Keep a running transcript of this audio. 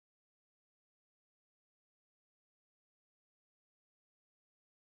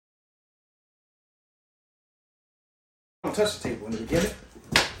Don't touch the table in the beginning.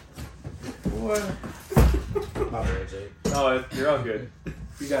 Boy. My bad, Jake. No, you're all good.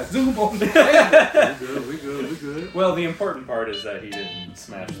 We got Zoom on the table. We good. Well, the important part is that he didn't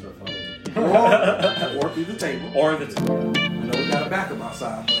smash the phone. Or through the table. Or the table. I know we got a backup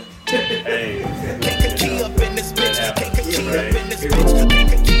outside, but... Hey. Kankakee up in this bitch. Kankakee up in this Here bitch. we go.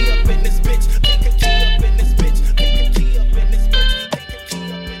 Kankakee up in this bitch. Kankakee up in this bitch. Kankakee up in this bitch. Kankakee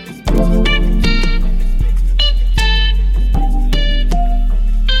up in this bitch.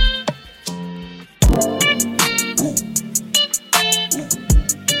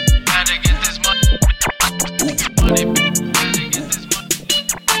 Gotta get this money. Gotta get this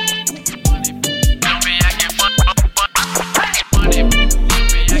money. Don't be acting fun. Money. Don't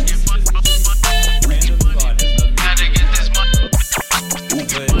be acting fun. Random thought has nothing Gotta get this money.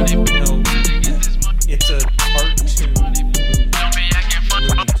 but no, it's a cartoon movie. Don't be acting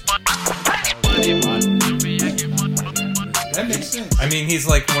fun. That makes sense. I mean, he's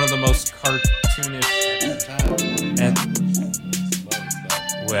like one of the most cartoonish.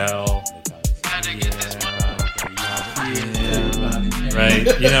 Well, yeah, right.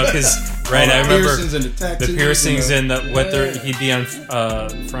 You know, because I remember piercings and the tattoos the piercings and and he'd be on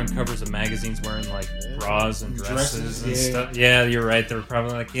front covers of magazines wearing like bras and dresses and stuff. Yeah, you're right. They were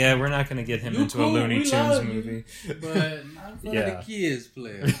probably like, yeah, we're not going to get him into a Looney Tunes movie. But not for the kids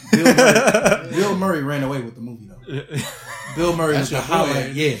player. Bill Murray ran away with the movie, though. Bill Murray was the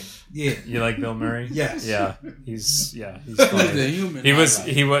highlight. Yeah. You like Bill Murray? Yes. Yeah. He's funny. He's the human. He was,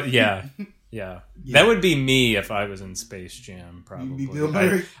 yeah. That would be me if I was in Space Jam, probably. You'd be Bill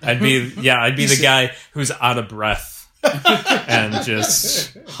Murray? I'd be the guy who's out of breath and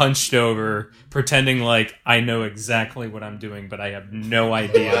just hunched over, pretending like I know exactly what I'm doing, but I have no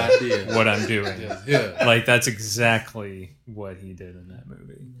idea what I'm doing. Yeah. Like, that's exactly what he did in that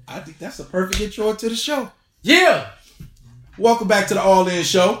movie. I think that's the perfect intro to the show. Yeah. Welcome back to the All In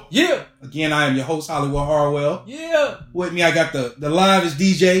Show. Yeah. Again, I am your host, Hollywood Harwell. Yeah. With me, I got the livest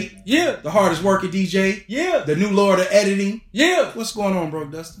DJ, Yeah. the hardest working DJ, Yeah. the new lord of editing. Yeah. What's going on, bro,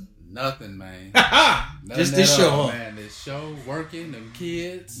 Dustin? Nothing, man. Just this show, huh? Man, this show, working, them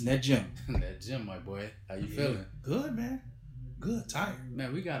kids. In that gym. That gym, my boy. How you feeling? Good, man. Good. Tired.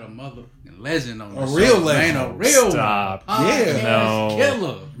 Man, we got a motherfucking legend on the A show. real legend. Man, a real Stop. one. Yeah. No.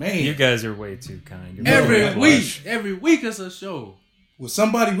 Killer. Man. You guys are way too kind. You're Every making me week. blush. Every week is a show. Was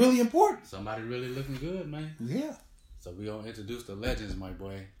somebody really important? Somebody really looking good, man. Yeah. So we gonna introduce the legends, my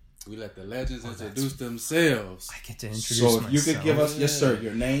boy. We let the legends introduce themselves. I get to introduce So if myself. you could give us, yes, sir,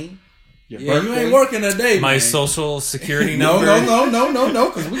 your name, your Yeah, birthday. you ain't working today, my man. social security No, number.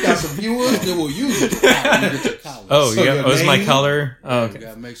 because we got some viewers that will use it. Oh, So yeah. your Oh, is my name- color? Oh, You okay.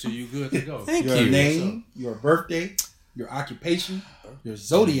 gotta make sure you good to go. Thank Your you. name, your birthday, your occupation, your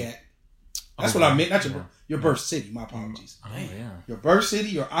zodiac. That's what I meant. Not your birth city. My apologies. Oh, yeah. Your birth city,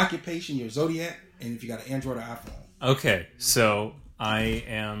 your occupation, your zodiac, and if you got an Android or iPhone. Okay, so I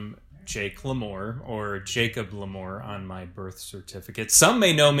am Jake LaMore, or Jacob LaMore on my birth certificate. Some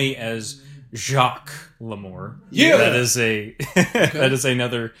may know me as Jacques LaMore. Yeah. That is that is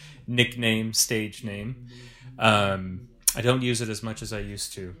another nickname, stage name. I don't use it as much as I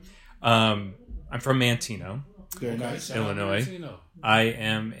used to. I'm from Manteno, Very nice. Illinois. I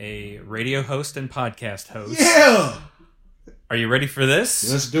am a radio host and podcast host. Yeah. Are you ready for this?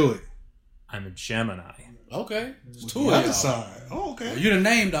 Let's do it. I'm a Gemini. Okay. It's The two of other y'all. side. Oh, okay. Well, you done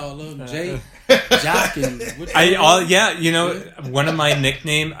named all of them. Jake, Jacques, and... One of my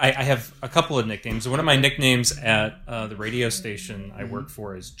nickname, I have a couple of nicknames. One of my nicknames at the radio station I work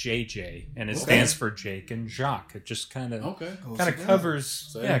for is JJ, and it stands for Jake and Jacques. It just kind of covers.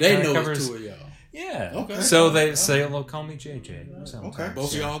 So yeah, they kinda know covers, it's two of y'all. Yeah. Okay. So they say, "Well, call me JJ." Sometimes. Okay.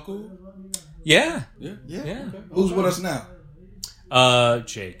 Both of y'all cool? Yeah. Yeah. Yeah. Yeah. Who's with us now?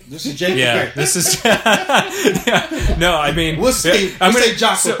 Jake. This is Jake. Yeah, Okay. this is. Yeah. No, I mean, We'll say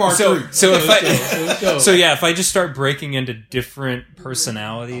Jacques for part three. So if Let's go. if I just start breaking into different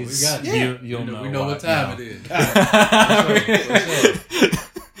personalities, we got it. you'll know. We know what time it is.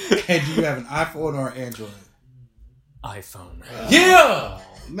 And do you have an iPhone or an Android? iPhone. Yeah.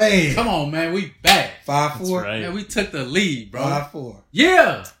 Man. Come on, man. We back. 5'4"? That's right. Man, we took the lead, bro. 5'4".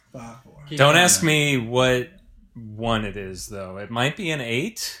 Yeah. 5'4". Don't ask me what one it is, though. It might be an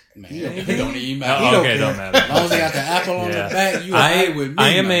 8. Man, He it don't don't even matter. Oh, don't okay, care. don't matter. As long as they got the apple on the back, you alright with me. I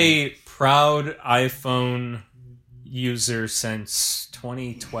am man. a proud iPhone user since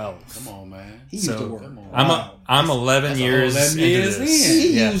 2012. Come on, man. He used So, the word. come on. Wow. I'm 11 That's a years, whole 11 into years this. in.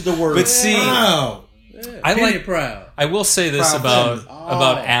 He Yeah. used the word. But see, wow. Yeah, I Penny like- proud. I will say this Proud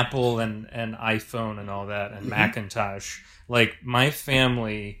about family. Apple and iPhone and all that and Macintosh. Like, my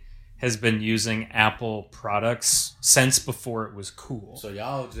family has been using Apple products since before it was cool. So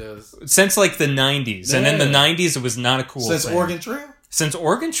y'all just Since like the 90s. And in the Yeah. 90s, it was not a cool Since thing. Oregon Trail? Since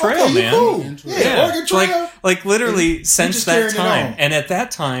Oregon Trail, Okay, you man. cool. Trail. Yeah, Oregon Trail. Like literally You since just that carried it time. on. And at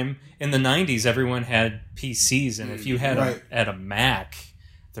that time, in the 90s, everyone had PCs. And if you had Right. had a Mac,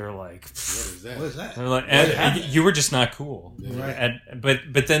 they're like... what is that? What is that? They're like, What and happened? you were just not cool. Right.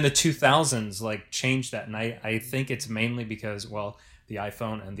 But then the 2000s like changed that, and I think it's mainly because the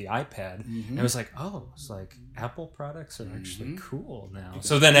iPhone and the iPad, and it was like, oh, it's like Apple products are actually cool now.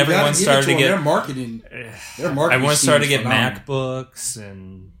 So then everyone started to their get marketing. everyone started to get scheme is phenomenal. MacBooks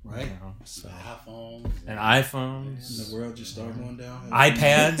and Right. so, iPhones. and iPhones. The world just started going down.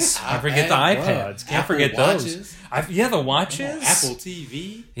 iPads. I forget the iPad, iPads. Can't Apple forget watches. those. The watches. Apple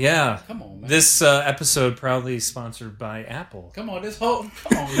TV. Yeah. Come on, man. This episode probably sponsored by Apple. Come on, come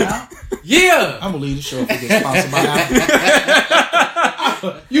on now. Yeah. I'm gonna leave the show if we get sponsored by Apple.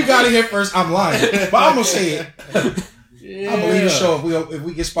 You got it here first. I'm lying, but I'm gonna say it. Yeah. I'm gonna leave the show if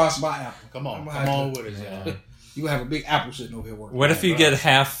we get sponsored by Apple. Come on, I'm gonna come have on to- with it, y'all. You have a big Apple sitting over here working. What if you get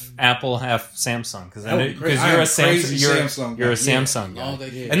half Apple, half Samsung? Because That would be great. I you're am a crazy Samsung. Samsung You're a guy. Yeah. Samsung Long guy. they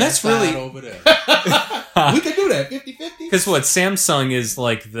keep And that's that side really- over there. We could do that 50-50. Because what Samsung is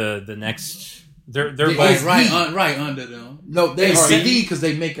like the next. They're Yeah, both. right under them. No, they Hey, are see- D because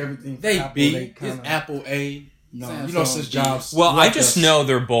they make everything. for They Apple. B. They It's kinda, Apple A. No, Samsung you know since B. Jobs. Well, I left just us- know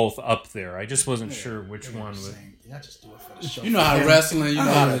they're both up there. I just wasn't sure which They're one the would. same thing. I just do it for the show. You know how wrestling, you know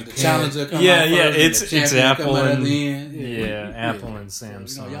how the challenger come Yeah, out yeah, first. and it's- the it's champion Apple come out at and- the end. Yeah, Apple and You know,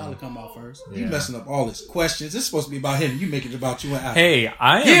 Samsung. y'all will come out first. You messing up all his questions. It's supposed to be about him. You make it about you and Apple. Hey,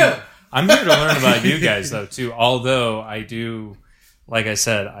 I'm here to learn about you guys though too. Although I do, like I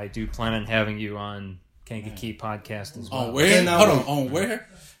said, I do plan on having you on Kankakee Podcast as well. On where? Okay, now Hold wait. on where?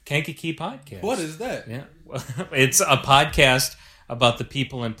 Kankakee Podcast. What is that? Yeah, well, it's a podcast about the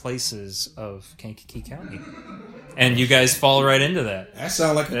people and places of Kankakee County, and you guys fall right into that. That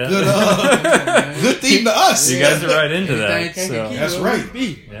sounds like a Yeah. good theme to us. You guys are right into that. Anything So, Kankakee, That's where we right.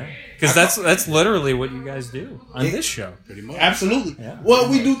 be. yeah, because that's literally what you guys do on this show. Pretty much. Absolutely. Yeah. Well,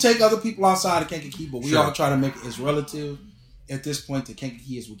 we do take other people outside of Kankakee, but we Sure. all try to make it as relative at this point to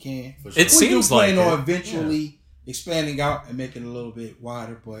Kankakee as we can. For sure. It seems we do plan like on it. eventually expanding out and making it a little bit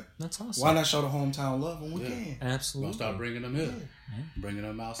wider, but That's awesome. why not show the hometown love when we Yeah. can? Gonna Absolutely. start bringing them here. Bringing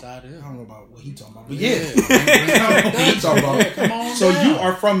them outside here. I don't know about what he talking about, but Yeah. yeah. I don't know what he talking about. Come on So down. you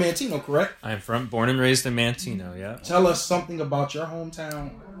are from Manteno, correct? I'm born and raised in Manteno. Yeah. Tell us something about your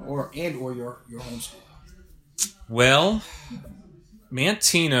hometown or your home school. Well,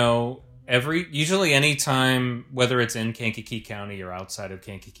 Manteno. Usually anytime, whether it's in Kankakee County or outside of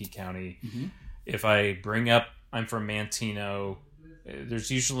Kankakee County, if I bring up I'm from Manteno, there's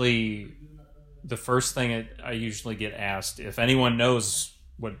usually the first thing I usually get asked if anyone knows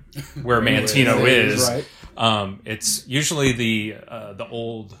where Manteno is. Right. It's usually the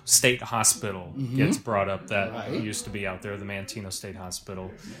old state hospital gets brought up that Right. used to be out there, the Manteno State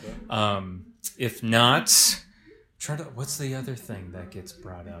Hospital. If not, what's the other thing that gets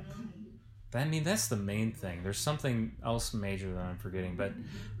brought up? I mean, that's the main thing. There's something else major that I'm forgetting, but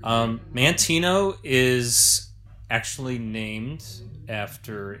Manteno is actually named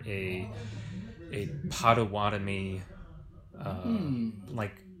after a Potawatomi,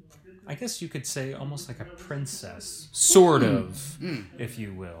 like, I guess you could say almost like a princess, sort of, if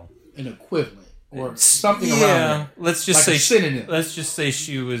you will. An equivalent or something around Yeah, that. let's just Like a say synonym. let's just say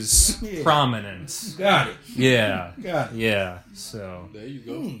she was Yeah. prominent. Got it. Yeah, Got it. yeah. So There you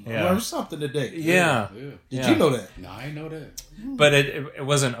go. I Yeah. learned something today. yeah. Yeah. Did Yeah. you know that? No, I ain't know that. But it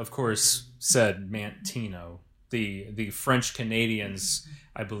wasn't, of course, said Manteno. The French Canadians,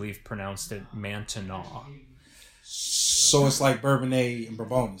 I believe, pronounced it Manteno. So it's like Bourbonnais and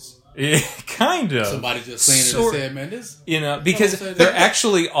Bourbonis. Kind of. Somebody just saying it Sort- and said, man, this. Because Someone said there that.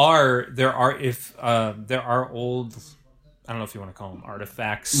 actually are old, I don't know if you want to call them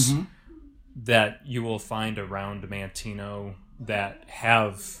artifacts that you will find around Manteno that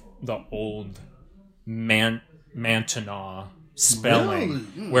have the old Manteno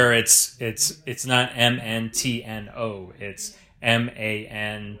spelling, where it's not Mntno, it's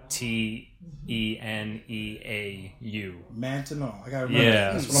Manteneau. Manteno. I gotta remember that.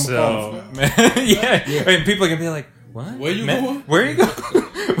 Yeah, That's what I'm so gonna call it. yeah, and people are gonna be like, "What? Where you going? Where are you going?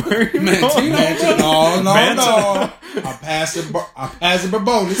 Where are you Manteno? going?" No. Manteno. I'm passing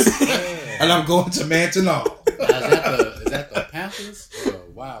Bourbonis, and I'm going to Manteno. Is that the Panthers or the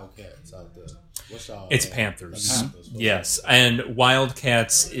Wildcats out there? What's y'all? It's The Panthers. Panthers. Yes, and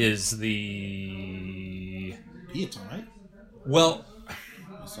Wildcats is the Peloton, right? well,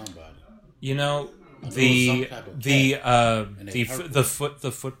 Somebody. you know, the some type of the And they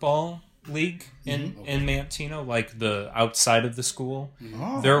the football league in Manteno, like the outside of the school,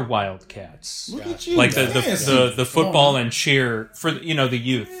 they're Wildcats. Look at you. Like Fancy. the football and cheer for the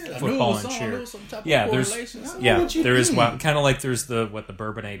youth football and cheer. Yeah, there's there is kind of like there's the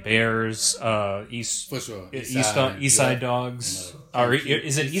Bourbonnais Bears, East For sure. East Side Dogs, or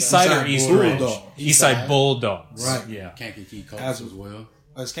is it East Side Side or East Ridge? Bulldogs. East Side Bulldogs. Right. Yeah. Kankakee Colts as well.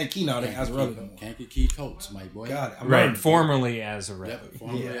 It's Kankakee now. They Azarelli no more. Kankakee Colts, my boy. Got it. I'm Right. learning. Formerly Azarelli. Yep,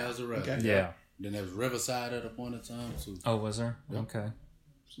 formerly Azarelli. Okay. Yeah. Then there was Riverside at a point in time too. Oh, was there? Okay.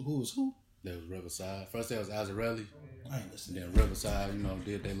 So who was who? There was Riverside. First there was Azarelli. I ain't listening. Then Riverside,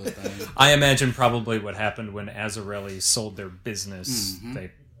 did their little thing. I imagine probably what happened when Azarelli sold their business.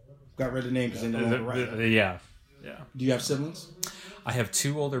 They Got rid of the name because they no longer right. yeah. Do you have siblings? I have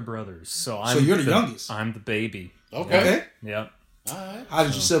 2 older brothers, so I'm So you're the youngest. I'm the baby. Okay. Yep. All right. How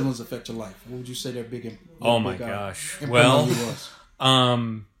did your siblings affect your life? What would you say they're big in? Oh my gosh. imprint Well, on you was?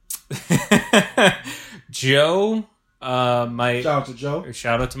 Joe, my Shout out to Joe.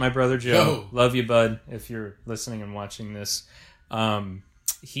 shout out to my brother Joe. Joe. Love you, bud. If you're listening and watching this,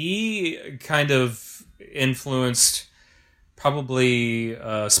 he kind of influenced probably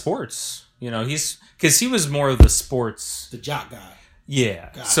sports. Because he was more of the sports. The jock guy. Yeah.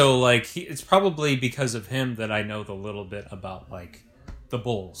 Got So like it's probably because of him that I know the little bit about like the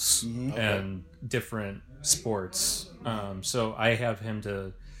Bulls and different sports. So I have him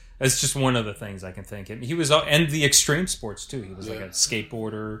to. That's just one of the things I can think. And he was and the extreme sports too. He was like a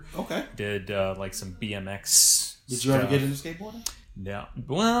skateboarder. Okay. Did like some BMX. Did you ever get into skateboarding? No.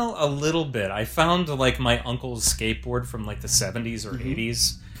 Well, a little bit. I found like my uncle's skateboard from like the 70s or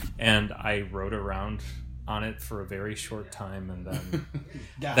 80s, and I rode around on it for a very short time, and then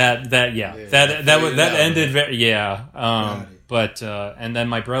that ended but and then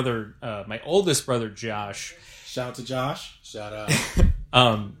my brother, my oldest brother Josh, Shout out to Josh. Shout out.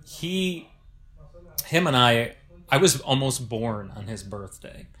 him and I was almost born on his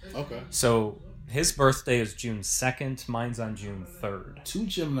birthday. Okay. So his birthday is June 2nd, mine's on June 3rd. 2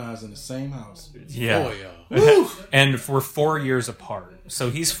 Geminis in the same house. Yeah. Oh, yeah. And we're 4 years apart. So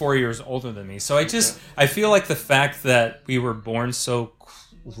he's 4 years older than me. So I feel like the fact that we were born so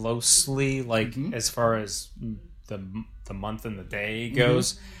closely, like as far as the month and the day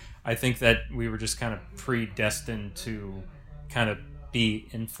goes, I think that we were just kind of predestined to kind of be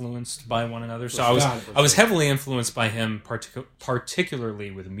influenced by one another. So I was heavily influenced by him,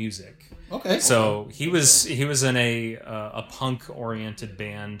 particularly with music. Okay. So he was in a punk oriented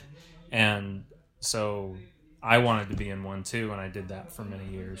band, and so I wanted to be in one too, and I did that for many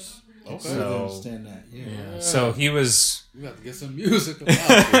years. Okay. So I understand that. Yeah. So he was. We got to get some music about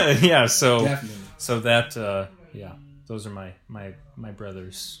it. Yeah. So Definitely. So that those are my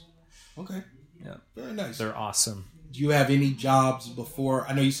brothers. Okay. Yeah. Very nice. They're awesome. Do you have any jobs before?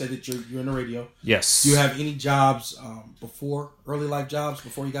 I know you said that you're in the radio. Yes. Do you have any jobs before, early life jobs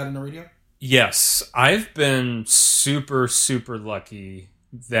before you got in the radio? Yes. I've been super, super lucky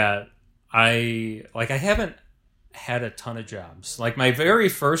that I haven't had a ton of jobs. Like my very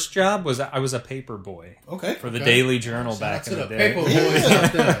first job was I was a paper boy. Okay. For the Daily Journal back in the day. Paper boys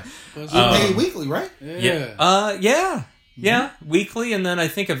out there. You paid weekly, right? Yeah. Yeah, weekly, and then I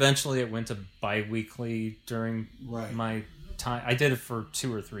think eventually it went to bi-weekly during my time. I did it for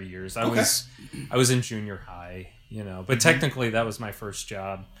 2 or 3 years. I was in junior high, but technically that was my first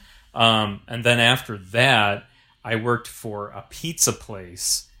job. And then after that, I worked for a pizza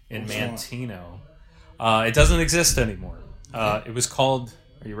place in Manteno. It doesn't exist anymore. It was called,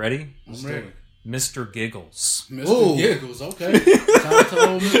 are you ready? I'm ready. Mr. Giggles. Mr. Giggles, okay. Shout out to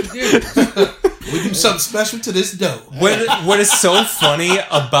old Mr. Giggles. We do something special to this dough. What is so funny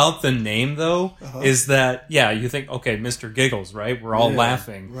about the name, though, is that, you think, okay, Mr. Giggles, right? We're all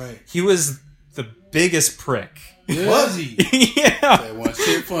laughing. Right. He was the biggest prick. Yeah. Was he? Yeah. That one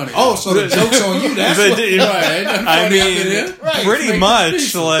shit funny. Oh, so the joke's on you. That's what. I mean, pretty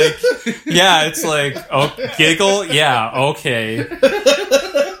much. Like, it's like, giggle? Yeah, okay.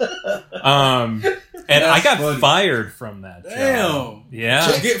 And I got fired from that job. Damn. Yeah.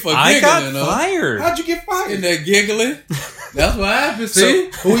 I got fired. How'd you get fired? In that giggling. That's what happened,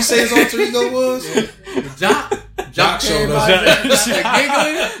 see? Who he say his alter ego was? Jacques showed up.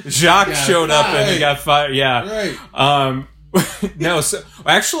 Jacques showed up and he got fired. Yeah. Right. No, so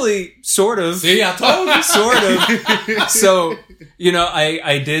actually, sort of. See, I told you. Sort of. So,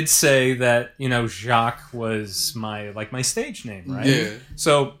 I did say that, Jacques was my stage name, right? Yeah.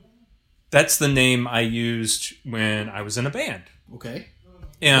 So that's the name I used when I was in a band. Okay.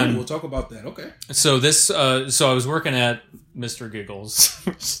 And we'll talk about that. Okay. So so I was working at Mr.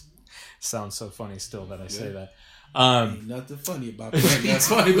 Giggles. Sounds so funny still that I say that. Ain't nothing funny about that. That's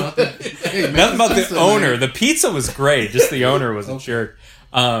funny about that. Hey, man, Nothing about pizza, the owner. man. The pizza was great. Just the owner was a jerk.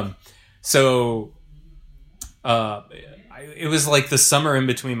 It was like the summer in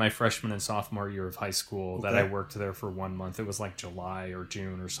between my freshman and sophomore year of high school that I worked there for 1 month. It was like July or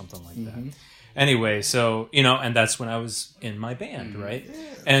June or something like that. Anyway, so, and that's when I was in my band, right? Yeah.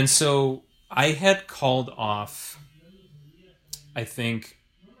 And so I had called off, I think...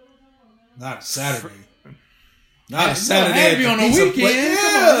 Not Saturday. Not a Saturday. Happy on the weekend. Yeah.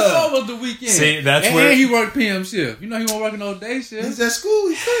 Come on, it's almost the weekend. See, that's and, where... And he worked PM shift. You know he won't work no day shift. He's at school.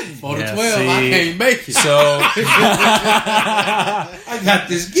 He couldn't. For the 12, I can't make it. So... I got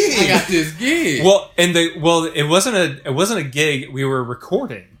this gig. Well, it wasn't a gig. We were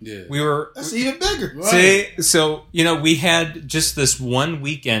recording. Yeah. That's even bigger. Right. See, so we had just this one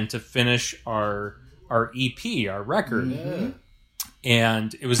weekend to finish our EP, our record,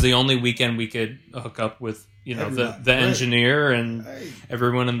 and it was the only weekend we could hook up with the engineer and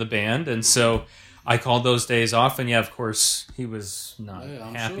everyone in the band, and so I called those days off, and of course he was not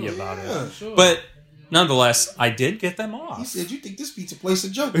happy about it, sure. but. Nonetheless, I did get them off. He said, "You think this pizza place a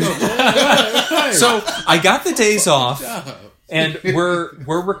joke?" No. So I got the days off, and we're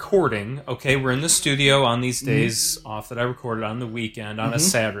recording. Okay, we're in the studio on these days off that I recorded on the weekend on a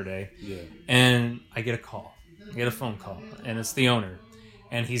Saturday, and I get a call. I get a phone call, and it's the owner,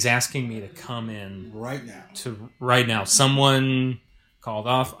 and he's asking me to come in right now. Someone called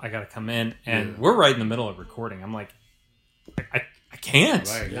off. I got to come in, and we're right in the middle of recording. I'm like, I can't.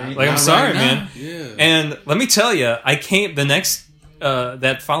 Right. Like, I'm sorry, right man. Yeah. And let me tell you, I came the next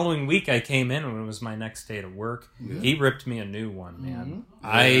that following week. I came in when it was my next day to work. Yeah. He ripped me a new one, man.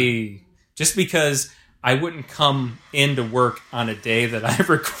 Just because I wouldn't come into work on a day that I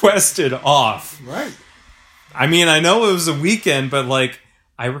requested off. Right. I mean, I know it was a weekend, but like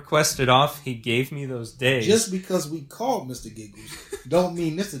I requested off. He gave me those days. Just because we called Mr. Giggles don't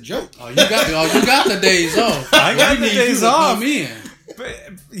mean it's a joke. You got the days off. I got the days off. Come in. But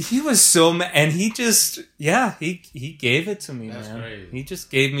he was so mad, and he just, he gave it to me, That's man. crazy. He just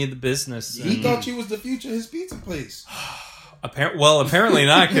gave me the business. He thought you was the future of his pizza place. Apparently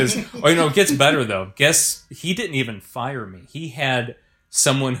not, because, it gets better, though. Guess he didn't even fire me. He had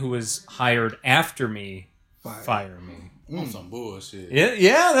someone who was hired after me fire me. On some bullshit.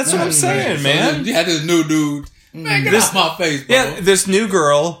 Yeah, that's what I'm saying, man. You had this new dude. Man, get off my face, bro. Yeah, this new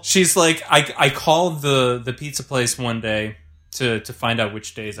girl, she's like, I called the pizza place one day to find out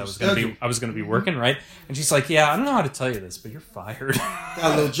which days I was gonna be working, right? And she's like, "Yeah, I don't know how to tell you this, but you're fired." Got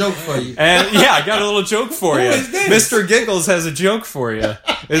a little joke for you. And I got a little joke for you. Mr. Giggles has a joke for you.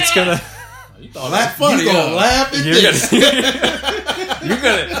 It's gonna. You thought that funny? You gonna laugh at this?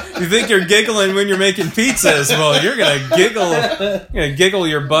 You think you're giggling when you're making pizzas? Well, you're gonna giggle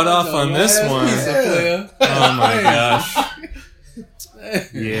your butt off on this one. Oh my gosh.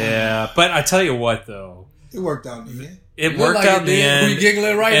 Yeah, but I tell you what, though. It worked out in the end. It worked out in the end. We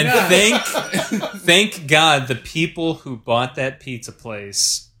giggling right now. Thank God the people who bought that pizza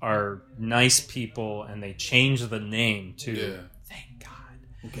place are nice people, and they changed the name too. Yeah. Thank God.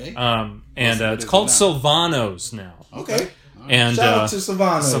 Okay. And it's called Silvano's now. Okay. And shout out to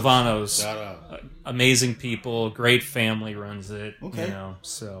Silvano's. Silvano's. Shout out. Amazing people, great family runs it. Okay.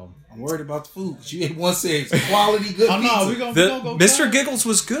 So I'm worried about the food. You ate one say it's quality good pizza. No, we gonna go Mr. try. Giggles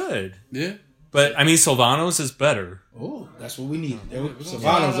was good. Yeah. But I mean, Silvano's is better. Oh, that's what we need.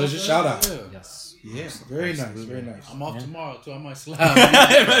 Silvano's, there's your shout out. Yes. Yeah, very nice, very nice. I'm off tomorrow too. I might slide.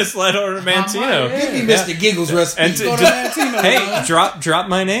 I might slide over to Manteno. Give me Mr. Giggles recipe. And Go to Manteno, hey, man. drop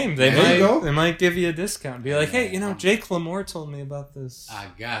my name. They There you go. might give you a discount. Be like, hey, Jake LaMore told me about this. I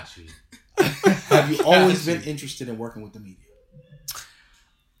got you. Have you always been interested in working with the media?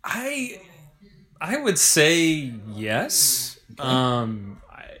 I would say yes.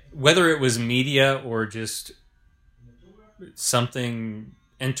 Whether it was media or just something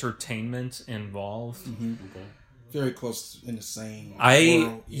entertainment involved. Mm-hmm. Okay. Very close in the same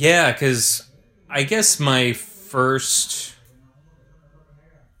world. Yeah, because I guess my first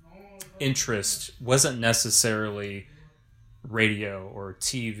interest wasn't necessarily radio or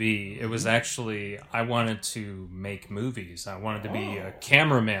TV. It was actually, I wanted to make movies. I wanted to be a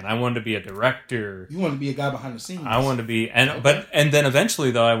cameraman. I wanted to be a director. You wanted to be a guy behind the scenes. I wanted to be, and then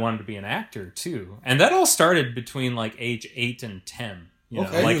eventually though, I wanted to be an actor too. And that all started between like age 8 and 10. You know,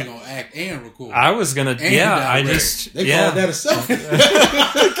 You like was gonna act and record. I was gonna, And I direct. just, They call that a selfie.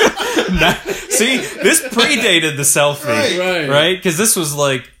 See, this predated the selfie, Right. Because this was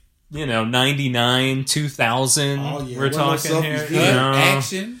like, 99, 2000. Oh, yeah. We're One of those talking here, selfies,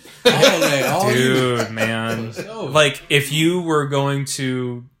 Action. All that. All dude, man. For sure. Like if you were going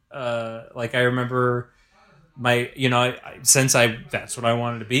to like I remember that's what I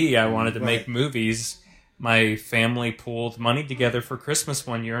wanted to be. I wanted to make movies. My family pulled money together for Christmas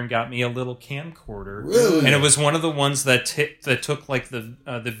one year and got me a little camcorder. Really? And it was one of the ones that took like the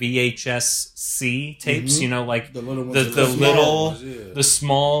VHS-C tapes, like the little ones, the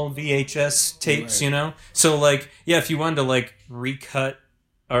small VHS tapes, So like, if you wanted to like recut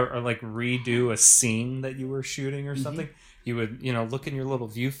or like redo a scene that you were shooting or something, you would, look in your little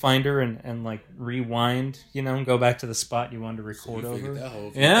viewfinder and like rewind, and go back to the spot you wanted to record over. That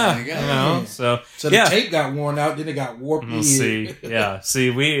whole So the tape got worn out, then it got warped. We'll see. Yeah. See,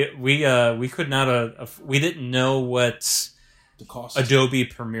 we could not we didn't know what the cost Adobe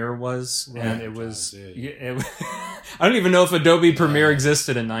Premiere was, and it was. I don't even know if Adobe Premiere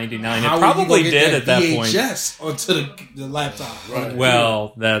existed in '99. It probably did at that point. VHS onto the laptop. Right.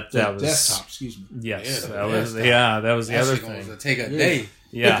 Well, that was desktop. Excuse me. Yes, Yeah, that was the other thing. Gonna take a day.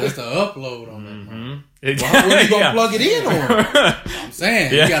 Yeah, just to upload on that. Well, when are you gonna plug it in on? I'm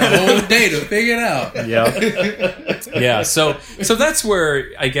saying you got a whole day to figure it out. Yeah. So that's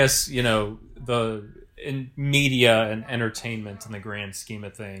where I guess in media and entertainment in the grand scheme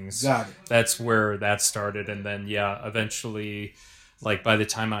of things, that's where that started. And then eventually, like by the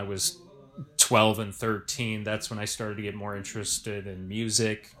time I was 12 and 13, that's when I started to get more interested in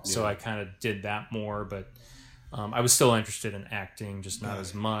music. So I kind of did that more, but I was still interested in acting, just not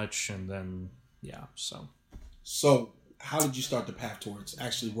as much. And then so how did you start the path towards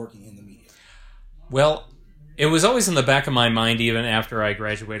actually working in the media? Well, it was always in the back of my mind even after I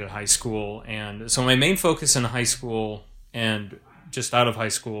graduated high school. And so my main focus in high school and just out of high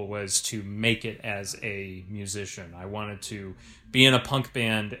school was to make it as a musician. I wanted to be in a punk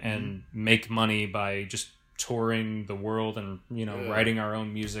band and make money by just touring the world and writing our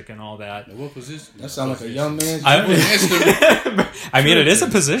own music and all that. Now, what position? That sounds like a young man's I mean, it is a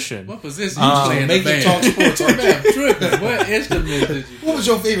position. What position you play in the band? Talk sports. Man, tripping. What instrument did you play? What was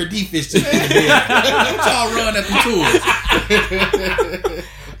your favorite defense in the band? What y'all run at the tours?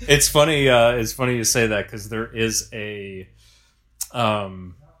 It's funny. It's funny you say that because there is a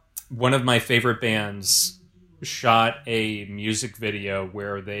one of my favorite bands shot a music video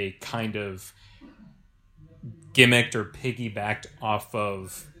where they kind of gimmicked or piggybacked off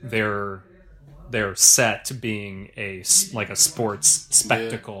of their set being a sports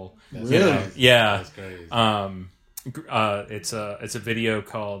spectacle. Really? Yeah. That's crazy. It's a video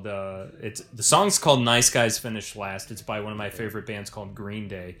called the song's called Nice Guys Finish Last. It's by one of my favorite bands called Green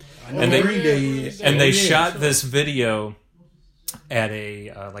Day. Green Day is. And they shot this video at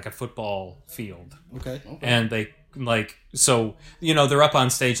a football field. Okay. And they they're up on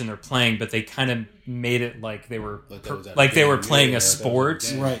stage and they're playing, but they kind of made it like they were playing a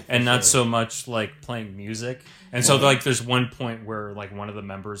sport, right? And not so much like playing music. And so like there's one point where like one of the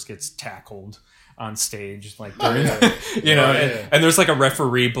members gets tackled on stage, like during, and there's like a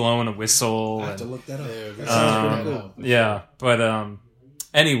referee blowing a whistle. I have to look that up. That sounds pretty cool. Yeah, but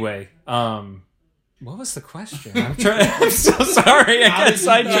anyway. What was the question? I'm so sorry. I got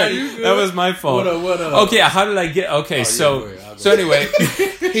sidetracked. That was my fault. Okay, how did I get? Okay, so anyway,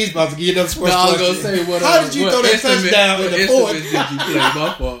 he's about to get another sports. I was gonna say, how did you throw that touchdown in the fourth? Did you play?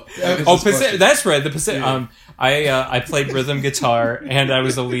 My fault. That's right. The I played rhythm guitar and I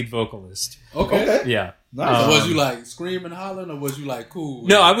was the lead vocalist. Okay. Yeah. Nice. Was you like screaming, hollering, or was you like cool?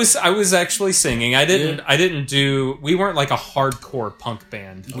 No, I was actually singing. We weren't like a hardcore punk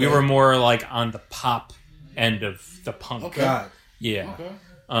band. Okay. We were more like on the pop end of the punk. Okay. Yeah. Okay.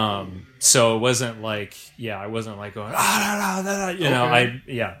 So it wasn't like, I wasn't like going, I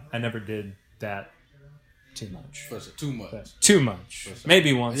never did that too much. Too much.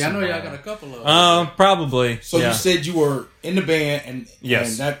 Maybe once. Yeah, I know y'all got a couple of. Probably. So you said you were in the band, and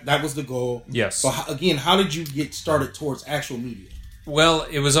that was the goal. Yes. So how did you get started towards actual media? Well,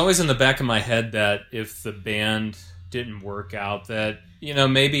 it was always in the back of my head that if the band didn't work out, that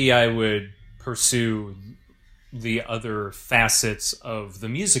maybe I would pursue the other facets of the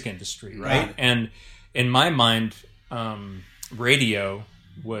music industry, right? And in my mind, radio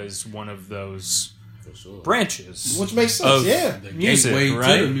was one of those branches, which makes sense. The music,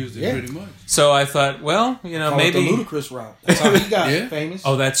 right? To the music, pretty much. So I thought, well, maybe the Ludacris route. That's how he got famous.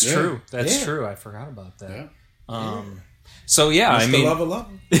 Oh, that's true. That's true. I forgot about that. So Mr. Lover.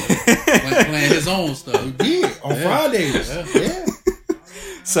 Playing his own stuff. He did on Fridays. Yeah.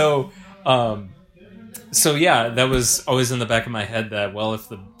 So that was always in the back of my head that, well, if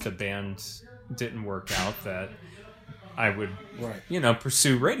the band didn't work out, that I would,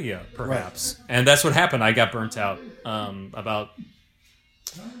 pursue radio, perhaps. Right. And that's what happened. I got burnt out about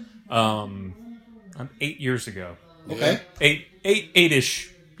 8 years ago. Okay.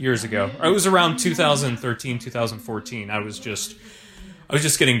 Eight-ish years ago. It was around 2013, 2014. I was just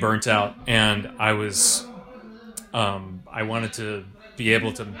getting burnt out, and I wanted to be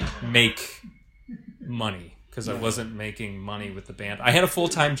able to make money because I wasn't making money with the band. I had a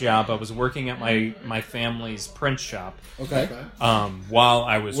full-time job. I was working at my family's print shop. Okay. While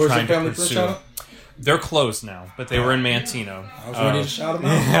I was Where's trying your to family pursue. print shop? They're closed now, but they were in Manteno. I was ready to shout them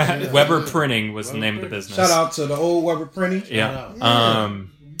out. Weber Printing was the name of the business. Shout out to the old Weber Printing. Yeah.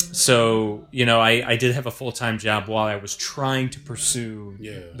 So, I did have a full-time job while I was trying to pursue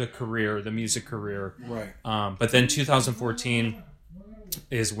the music career. Right. But then 2014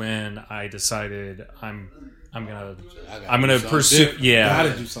 is when I decided I'm gonna pursue.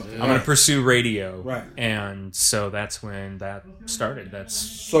 Gotta do something. I'm gonna pursue radio. Right. And so that's when that started.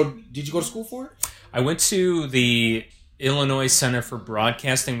 So did you go to school for it? I went to the Illinois Center for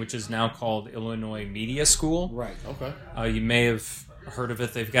Broadcasting, which is now called Illinois Media School. Right. Okay. You may have heard of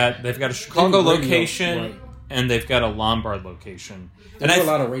it. They've got a Chicago location, right, and they've got a Lombard location. They do a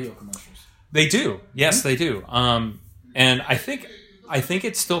lot of radio commercials. They do. Yes, they do. And I think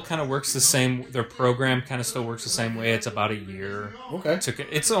it still kind of works the same. Their program kind of still works the same way. It's about a year. Okay.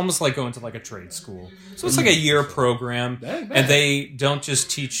 It's almost like going to like a trade school. So it's like a year program, and they don't just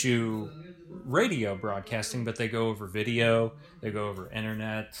teach you radio broadcasting, but they go over video, they go over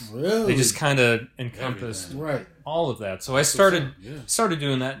internet. Really? They just kind of encompass all of that. So I started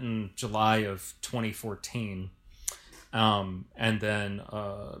doing that in July of 2014. And then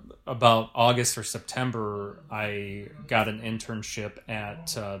about August or September, I got an internship at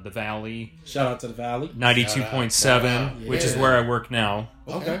the Valley. Shout out to the Valley. 92.7, which is where I work now.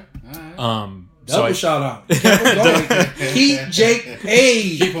 Okay. Double shout out. Keep Jake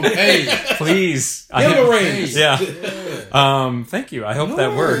paid. Keep him paid. Please. Give him a raise. Yeah. Thank you. I hope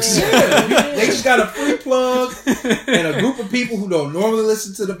that works. Yeah. They just got a free plug and a group of people who don't normally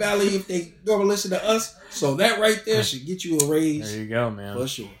listen to the Valley if they normally listen to us. So that right there should get you a raise. There you go, man. For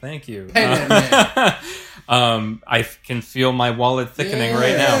sure. Thank you. Pay that man. I can feel my wallet thickening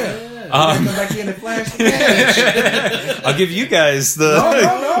right now. Come back in and flash the cash. I'll give you guys the...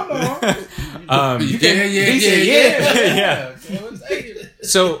 No. Yeah. He said, yeah.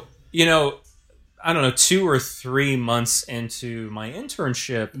 So, I don't know, 2 or 3 months into my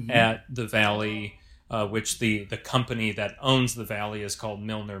internship at the Valley, which the company that owns the Valley is called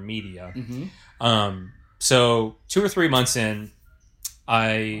Milner Media. So 2 or 3 months in,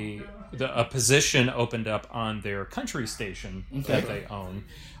 a position opened up on their country station that they own,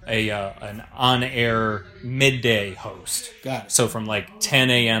 an on-air midday host. Got it. So from like 10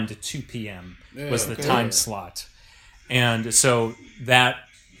 a.m. to 2 p.m. was the time slot. And so that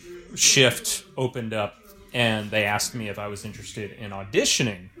shift opened up, and they asked me if I was interested in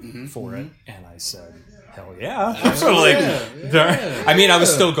auditioning for it, and I said, hell yeah. I mean, I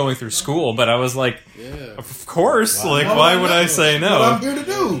was still going through school, but I was like, of course, why would I say no? What I'm here to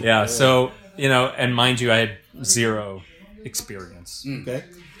do. Yeah, so, and mind you, I had zero experience. Okay.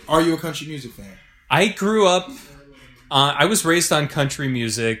 Are you a country music fan? I grew up, I was raised on country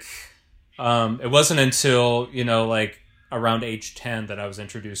music. It wasn't until, around age 10 that I was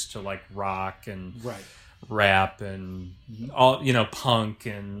introduced to like rock and rap and all, punk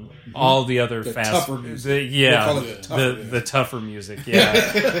and all the other tougher music. The tougher music. Yeah.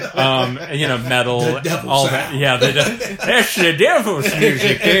 Metal, the devil's all sound. that. Yeah. That's the devil's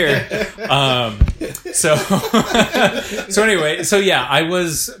music there. So anyway,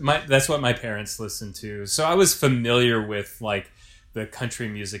 that's what my parents listened to. So I was familiar with like the country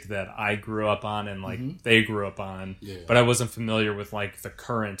music that I grew up on and like they grew up on, but I wasn't familiar with like the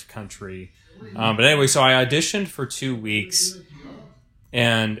current country. But anyway, so I auditioned for 2 weeks,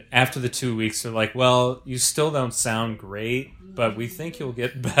 and after the 2 weeks, they're like, "Well, you still don't sound great, but we think you'll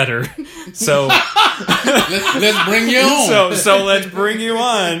get better. So let's bring you on. So let's bring you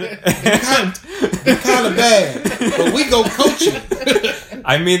on." Kind of bad, but we go coaching.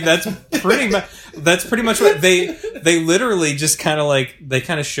 I mean, that's pretty much what they literally just kind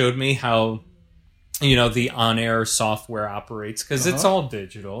of showed me how, the on-air software operates, because it's all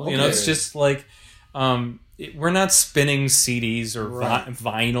digital. Okay. It's just like, we're not spinning CDs or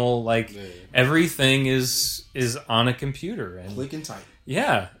vinyl. Like everything is on a computer and Click and type.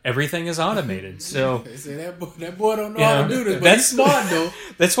 Yeah, everything is automated. So they say that boy don't know how to do this, but he's smart though.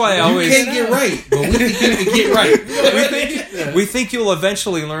 That's why I always can't get right, but we think you can get right. We think you'll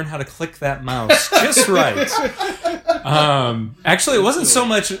eventually learn how to click that mouse just right. Actually, it wasn't so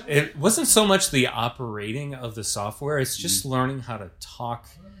much the operating of the software. It's just learning how to talk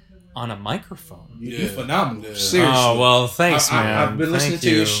on a microphone. You're phenomenal. Yeah. Seriously. Oh well, thanks, man. I've been listening to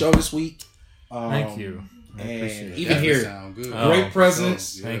your show this week. Thank you. I appreciate And it. even here, sound good. great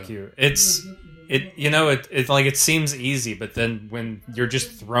presence. Yeah. Thank you. It like it seems easy, but then when you're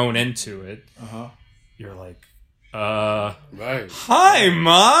just thrown into it, you're like, Right. hi,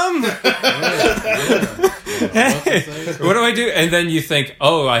 Mom. Yeah. Hey, what do I do? And then you think,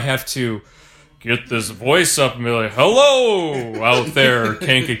 oh, I have to get this voice up and be like, hello out there,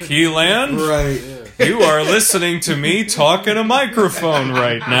 Kankakee land. Right. You are listening to me talk in a microphone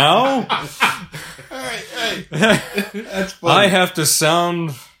right now. That's funny. I have to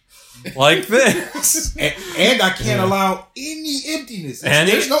sound like this. And I can't allow any emptiness.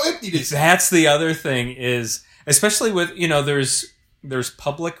 There's no emptiness. That's the other thing is, especially with, there's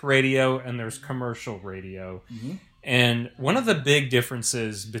public radio and there's commercial radio. Mm-hmm. And one of the big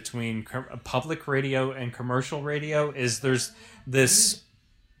differences between public radio and commercial radio is there's this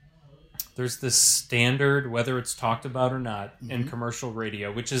standard, whether it's talked about or not, in commercial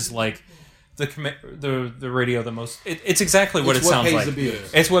radio, which is like the radio the most. It's exactly what it sounds like.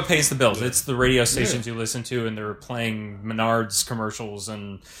 It's what pays the bills. Yeah. It's the radio stations you listen to, and they're playing Menards commercials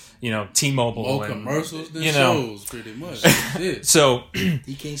and T-Mobile. More and commercials than shows, pretty much. So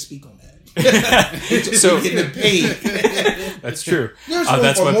he can't speak on that. So getting paid. That's true.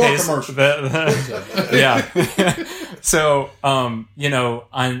 That's what pays. Yeah. So on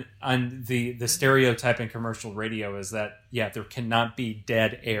the stereotype in commercial radio is that there cannot be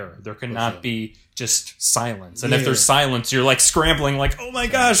dead air. There cannot be just silence. And if there's silence, you're like scrambling, like, oh my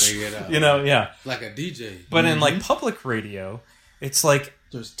gosh, like a DJ. But in like public radio, it's like.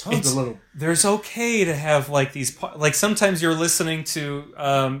 There's tons of little. There's okay to have like these, like sometimes you're listening to,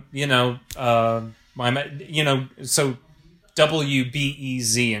 so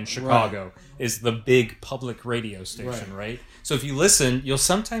WBEZ in Chicago is the big public radio station, right? So if you listen, you'll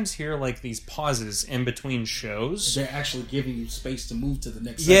sometimes hear like these pauses in between shows. They're actually giving you space to move to the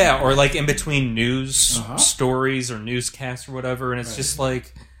next. Yeah, or like in between news stories or newscasts or whatever, and it's just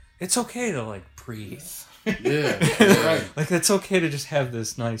like it's okay to like breathe. Right. Like it's okay to just have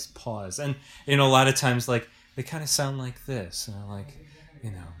this nice pause, and a lot of times like they kind of sound like this, and I'm like,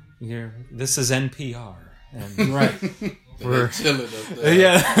 this is NPR, and we're chilling up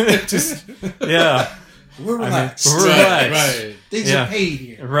there. We're relaxed. We're relaxed. Right. Things are paid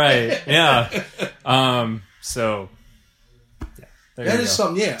here. Right. Yeah. So. That is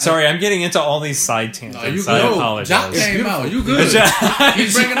something, yeah. Sorry, I'm getting into all these side tangents. I apologize. Jacques came out. You good.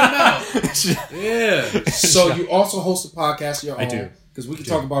 He's bringing them out. Yeah. So you also host a podcast of your own. I do. Because we can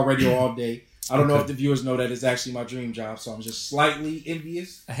talk about radio all day. I don't know if the viewers know that it's actually my dream job, so I'm just slightly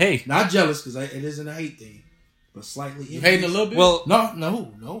envious. Hey. Not jealous, because it isn't a hate thing, but slightly envious. You hating a little bit? Well,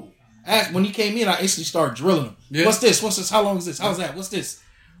 no. When he came in, I instantly started drilling him. Yeah. What's this? How long is this? How's that? What's this?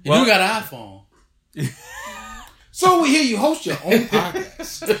 You got an iPhone. So we hear you host your own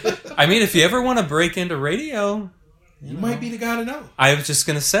podcast. I mean, if you ever want to break into radio, you might be the guy to know. I was just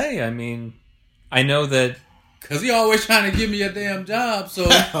going to say, I mean, I know that... Because he always trying to give me a damn job, so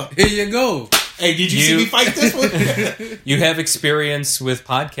here you go. Hey, did you see me fight this one? You have experience with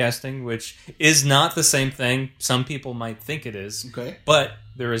podcasting, which is not the same thing. Some people might think it is. Okay. But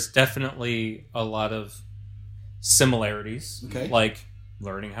there is definitely a lot of similarities. Okay. Like...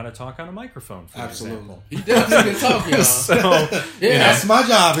 learning how to talk on a microphone, for example. He definitely can talk, y'all. So, that's my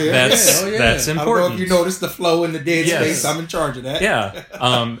job here. That's important. I don't know if you noticed the flow in the dead space. I'm in charge of that. Yeah.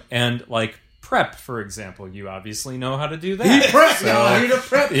 And like prep, for example, you obviously know how to do that. He prep, y'all. He the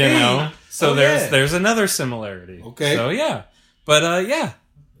prep. So there's another similarity. Okay. So but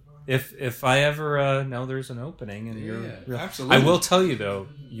if I ever know there's an opening and you're absolutely. I will tell you though,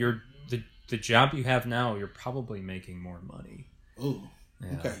 the job you have now, you're probably making more money. Ooh.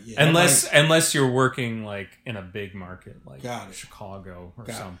 Yeah. Okay, unless you're working like in a big market like Chicago or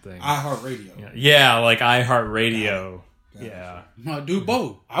something. iHeartRadio. Yeah, like iHeartRadio. Yeah. I'll do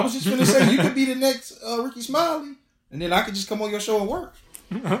both. I was just going to say, you could be the next Ricky Smiley, and then I could just come on your show and work.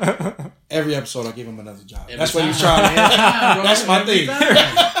 Every episode, I give him another job. That's what he's trying to That's my thing.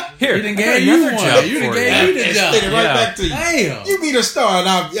 Here, you done gave you one. Job You done gave me the job. Stick it right back to you. Damn. You be the star,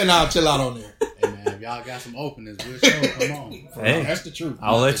 and I'll chill out on there. Hey, man, if y'all got some openings, we'll show. Come on. Hey, that's the truth.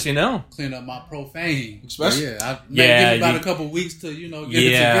 I'll let you know. Clean up my profane. Especially. Give me about a couple weeks to, get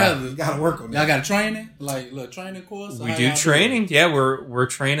it together. You got to work on that. Y'all got a training? Like, little training course? We do training. Yeah, we're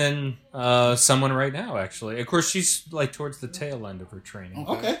training someone right now, actually. Of course, she's like towards the tail end of her training.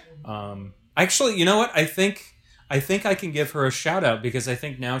 Okay. Actually, you know what? I think I can give her a shout out because I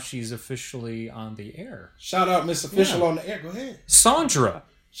think now she's officially on the air. Shout out Miss Official on the air. Go ahead. Sandra.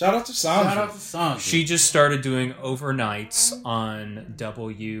 Shout out to Sandra. She just started doing overnights on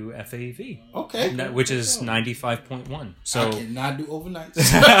WFAV. Okay. Which is 95.1. So I cannot do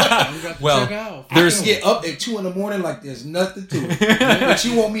overnights. well, I can get up at 2 a.m. like there's nothing to it. But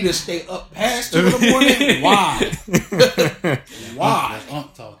you want me to stay up past 2 a.m? Why? Why?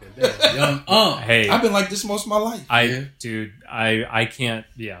 That's talking. Young Hey, I've been like this most of my life. Dude, I can't.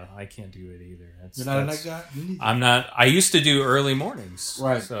 Yeah, I can't do it either. You're not a night guy? I'm not. I used to do early mornings.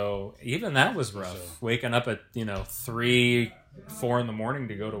 Right. So even that was rough. Waking up at 3, 4 in the morning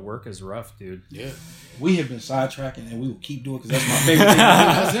to go to work is rough, dude. Yeah. We have been sidetracking, and we will keep doing it because that's my favorite thing to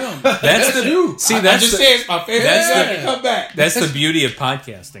do. That's the you. See, I just said it's my favorite thing to come back. That's the beauty of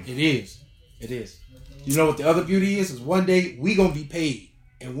podcasting. It is. It is. You know what the other beauty is? Is one day we gonna be paid,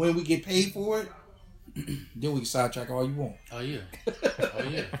 and when we get paid for it, then we can sidetrack all you want. Oh yeah.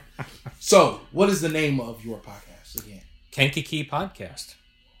 So, what is the name of your podcast again? Kankakee Podcast.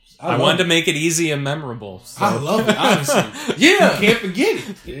 I wanted to make it easy and memorable. So. I love it, honestly. Yeah, you can't forget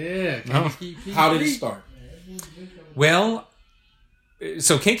it. Yeah. How did it start? Well,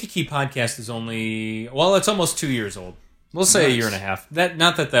 so Kankakee Podcast is it's almost 2 years old. We'll say a year and a half.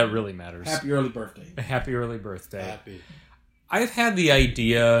 Not that really matters. Happy early birthday. Happy early birthday. Happy. I've had the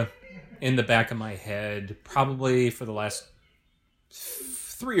idea in the back of my head probably for the last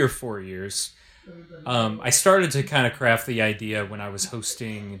 3 or 4 years. I started to kind of craft the idea when I was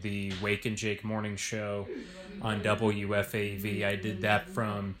hosting the Wake and Jake morning show on WFAV. I did that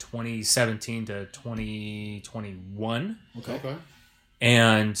from 2017 to 2021. Okay.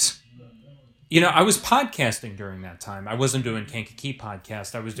 And, I was podcasting during that time. I wasn't doing Kankakee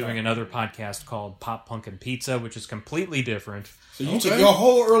Podcast. I was doing another podcast called Pop Punk and Pizza, which is completely different. So you took your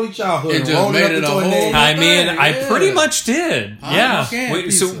whole early childhood and just made it a whole name. I mean, I pretty much did. Yeah. Okay,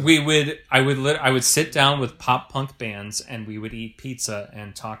 I would sit down with pop punk bands and we would eat pizza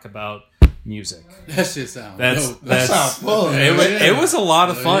and talk about music. That shit sounds dope. That sounds fun. It was a lot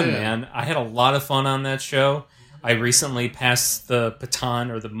of fun, yeah. man. I had a lot of fun on that show. I recently passed the baton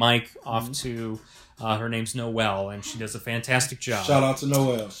or the mic off to her name's Noelle, and she does a fantastic job. Shout out to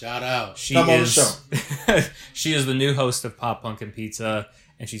Noelle. Shout out. Come on the show. She is the new host of Pop Punk and Pizza,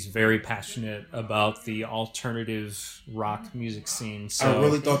 and she's very passionate about the alternative rock music scene. So. I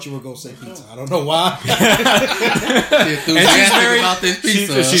really thought you were going to say pizza. I don't know why.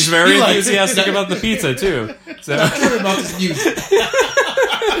 She's very enthusiastic about the pizza, too. So. I'm curious about this music.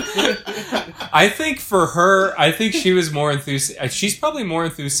 I think for her, she was more enthusiastic. She's probably more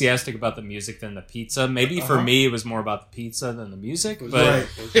enthusiastic about the music than the pizza. Maybe for me, it was more about the pizza than the music. But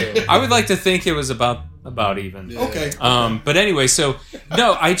I would like to think it was about even. Yeah. Okay. But anyway, so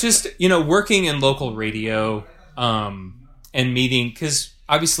no, I just working in local radio, and meeting, because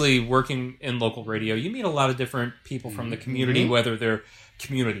obviously working in local radio, you meet a lot of different people from the community, whether they're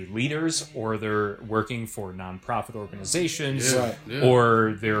community leaders or they're working for nonprofit organizations,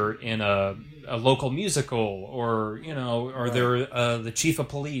 or they're in a local musical, or they're the chief of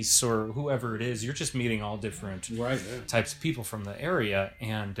police or whoever it is. You're just meeting all different types of people from the area.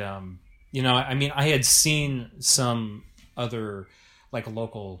 And I had seen some other like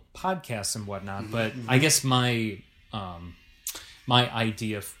local podcasts and whatnot, but I guess my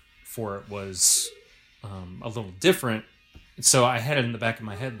idea for it was a little different. So I had it in the back of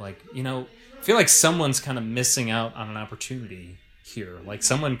my head, like, I feel like someone's kind of missing out on an opportunity here. Like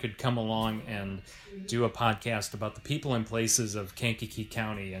someone could come along and do a podcast about the people and places of Kankakee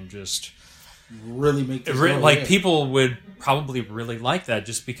County and just really make this people would probably really like that,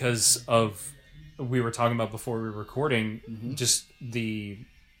 just because of we were talking about before we were recording, just the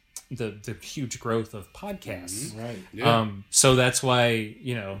huge growth of podcasts. Right. Yeah. So that's why,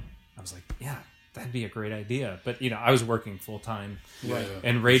 I was like, yeah, that'd be a great idea. But, I was working full time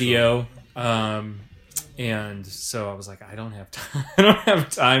in radio. And so I was like, I don't have time. I don't have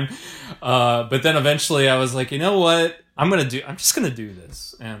time. But then eventually I was like, you know what? I'm just going to do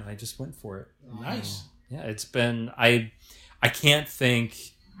this. And I just went for it. Nice. Yeah, it's been, I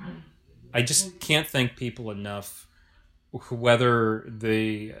just can't thank people enough, whether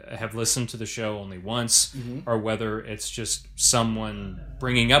they have listened to the show only once or whether it's just someone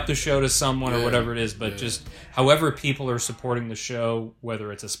bringing up the show to someone or whatever it is, but just however people are supporting the show,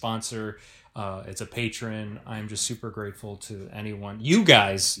 whether it's a sponsor, it's a patron. I'm just super grateful to anyone. You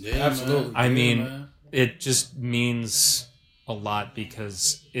guys. Yeah, absolutely. I mean, it just means a lot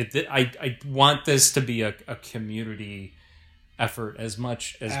because I want this to be a community effort as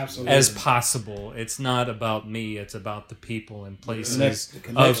much as possible. It's not about me, it's about the people and places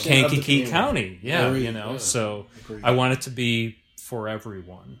of Kankakee County. So agreed. I want it to be for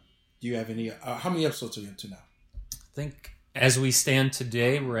everyone. Do you have any how many episodes are you into now? I think as we stand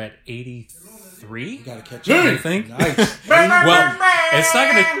today, we're at 83. You gotta catch up. I think. Nice. Well,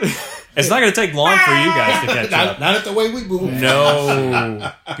 it's not gonna take long for you guys to catch up. Not at the way we move.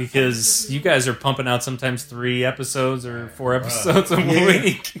 No, because you guys are pumping out sometimes 3 episodes or 4 episodes a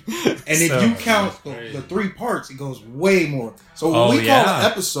week. And if you count the 3 parts, it goes way more. So what we call an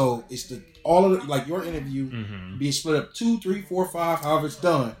episode is all of like your interview being split up 2, 3, 4, 5, however it's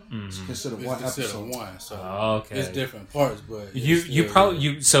done. It's considered one episode. So okay, it's different parts, but you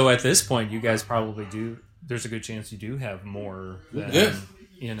probably so at this point you guys probably do. There's a good chance you do have more than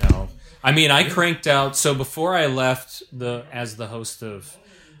you know. I mean, I cranked out. So before I left as the host of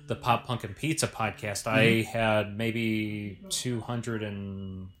the Pop Punk and Pizza podcast, I had maybe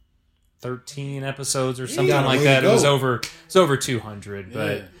 213 episods or something like that. It was over 200,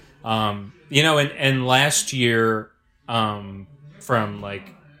 but you know, and last year, from like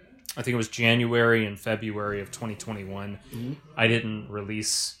I think it was January and February of 2021, I didn't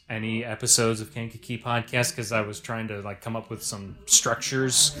release any episodes of Kankakee Podcast because I was trying to like come up with some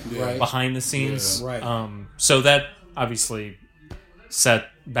structures behind the scenes. So that obviously set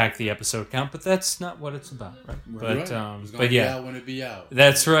back the episode count, but that's not what it's about, right? But but yeah, when it be out.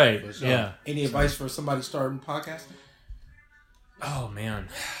 That's right. Sure. Yeah. Any advice for somebody starting podcasting? Oh man,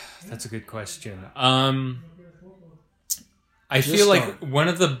 that's a good question. I feel like one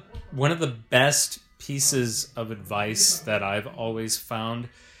of the best pieces of advice that I've always found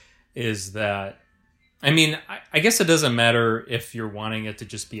is that, I mean, I guess it doesn't matter if you're wanting it to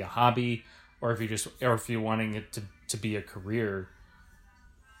just be a hobby or if you're wanting it to be a career.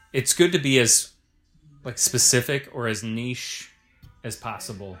 It's good to be as like specific or as niche as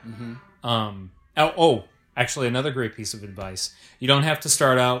possible. Actually, another great piece of advice: you don't have to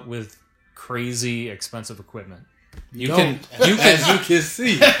start out with crazy expensive equipment. You can As you can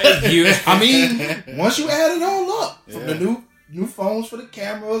see. I mean, once you add it all up, from the new phones for the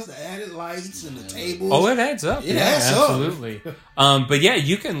cameras, the added lights, and the tables. Oh, it adds up. It adds up. Absolutely. But yeah,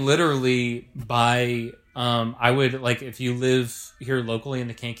 you can literally buy. I would like if you live here locally in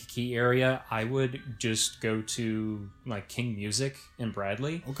the Kankakee area, I would just go to like King Music in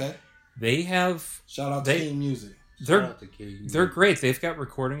Bradley. Okay. They have shout out to King Music. They're great. They've got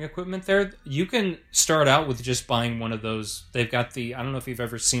recording equipment there. You can start out with just buying one of those. They've got I don't know if you've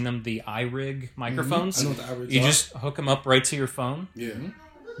ever seen them, the iRig microphones. I know what the iRigs You are. just hook them up right to your phone. Yeah.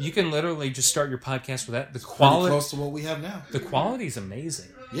 You can literally just start your podcast with that. The Pretty quality, close to what we have now. the quality is amazing.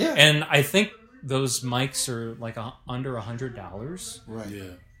 Yeah. And I think those mics are like under $100. Right. Yeah.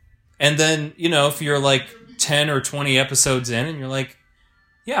 And then, you know, if you're like 10 or 20 episodes in and you're like,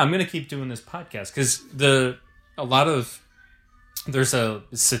 yeah, I'm going to keep doing this podcast. Because there's a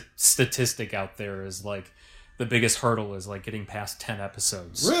statistic out there is like the biggest hurdle is like getting past 10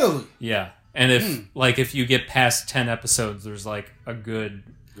 episodes. Really? Yeah. And if you get past 10 episodes, there's like a good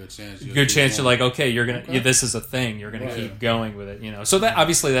chance you're like, okay, you're going to, this is a thing. You're going to keep going with it, you know? So that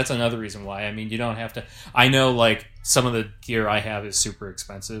obviously that's another reason why. I mean, you don't have to, I know like some of the gear I have is super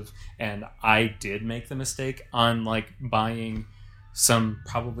expensive and I did make the mistake on like buying some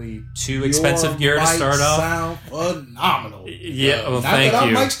probably too expensive gear to start off. Sound phenomenal. Yeah, well, Not thank that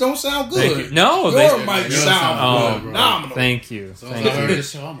you. Our mics don't sound good. No, your mics sound phenomenal. Thank you. So I heard the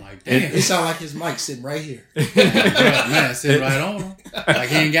show. I'm like, damn. It sound like his mic sitting right here. Man, sitting right on him. Like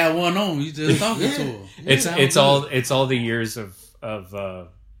he ain't got one on. You just talking to him. It's all the years of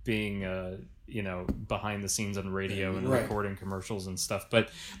being behind the scenes on radio and recording commercials and stuff. But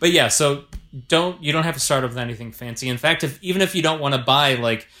yeah, so you don't have to start with anything fancy. In fact, even if you don't want to buy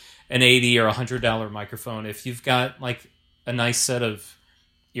like an $80 or $100 microphone, if you've got like a nice set of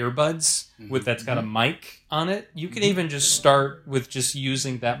earbuds that's got a mic on it, you can even just start with just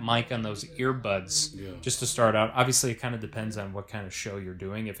using that mic on those earbuds just to start out. Obviously, it kind of depends on what kind of show you're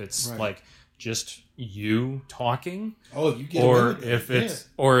doing. If it's like just you talking, or if it's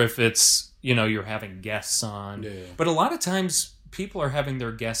you're having guests on. But a lot of times people are having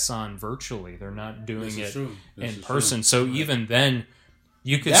their guests on virtually. They're not doing it in person. So even then,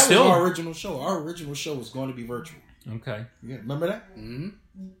 you could still. That was our original show. Our original show was going to be virtual. Okay. Yeah, remember that? Mm-hmm.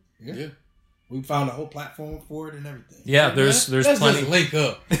 Yeah. We found a whole platform for it and everything. Yeah, there's plenty. Just link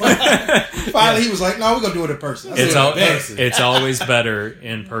up. Finally, he was like, "No, we're gonna do it in person." It's always better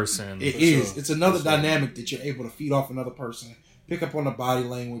in person. It is. Sure. It's another dynamic that you're able to feed off another person, pick up on the body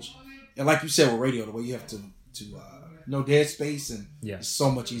language, and like you said with radio, the way you have to no dead space, and it's so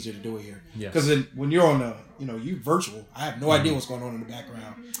much easier to do it here. Because when you're on you virtual, I have no idea what's going on in the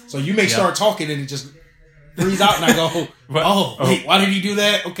background. So you may start talking and it just freeze out, and I go, wait, why did you do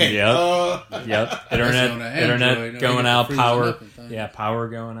that? Okay. Internet going out, power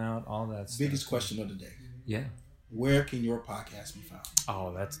going out, all that stuff. Biggest question of the day. Yeah. where can your podcast be found?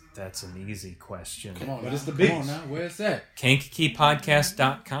 Oh, that's an easy question. Come on, What now. is the Come biggest? on now. Where's that?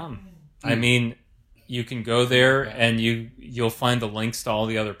 KankakeePodcast.com. I mean, you can go there and you'll find the links to all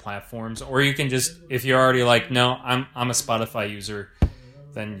the other platforms, or you can just, if you're already like, no, I'm a Spotify user,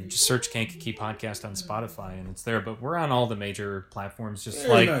 then you just search Kankakee Podcast on Spotify and it's there. But we're on all the major platforms, just Very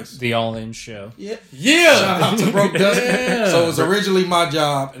like nice. the All In Show. Yeah. Yeah. Shout out to Broke Dustin. Yeah. So it was originally my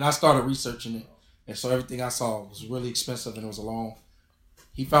job, and I started researching it. And so everything I saw was really expensive, and it was a long.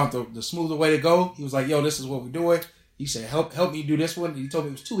 He found the smoother way to go. He was like, yo, this is what we're doing. He said, help me do this one. He told me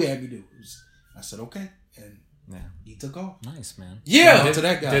it was too heavy to do. I said, okay. And he took off. Nice, man. Yeah. Shout out to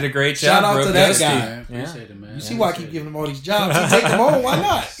that guy. Did a great job. Shout out Broke to that Dusty. guy. Man, appreciate it, man. You see why I keep giving him all these jobs? He take them on. Why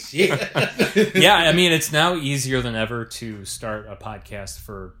not? Yeah, I mean, it's now easier than ever to start a podcast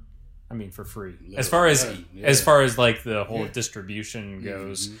for free. As far as like the whole distribution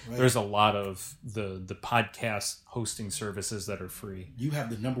goes, Right. there's a lot of the podcast hosting services that are free. You have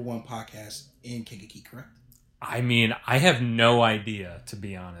the #1 podcast in Kankakee, correct? I mean, I have no idea, to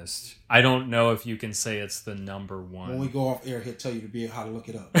be honest. I don't know if you can say it's the #1. When we go off air, he'll tell you to be how to look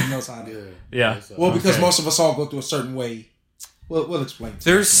it up. He knows how to. Yeah. Well, because Okay. most of us all go through a certain way. We'll explain.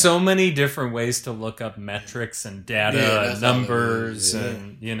 There's so many different ways to look up metrics and data Yeah, and that's all it numbers is,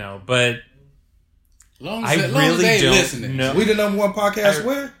 yeah. and, but Long I as really they don't listening. know. We the #1 podcast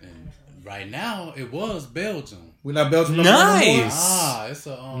where? And right now, it was Belgium. We're not Belgium #1 Nice. no more? Ah, it's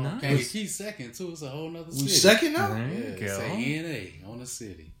a Nice. Kankakee second too. It's a whole nother city. We second now? There Yeah, you it's go. a NA on the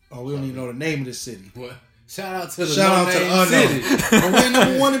city. Oh, we don't even know the name of this city. What? Shout out to the Shout out to the no-name unknown. city. Are we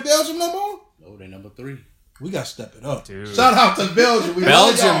 #1 in Belgium no more? Oh, they #3. We got to step it up. Dude. Shout out to Belgium. We love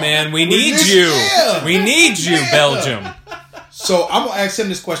Belgium, y'all. man, we need miss you. Yeah. We need you, Yeah. Belgium. So I'm going to ask him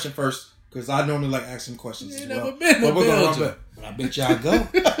this question first, because I normally like asking questions as You well. never been to But we're gonna run Belgium. back. But I bet y'all go.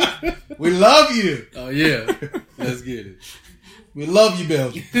 We love you. Oh yeah, let's get it. We love you,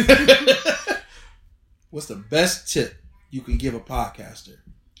 Belgium. What's the best tip you can give a podcaster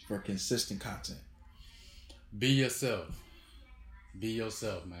for consistent content? Be yourself. Be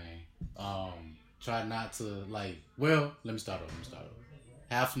yourself, man. Try not to let me start over.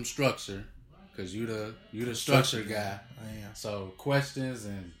 Have some structure, cause you the structure guy. I am. So questions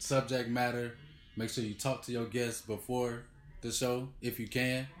and subject matter. Make sure you talk to your guests before the show if you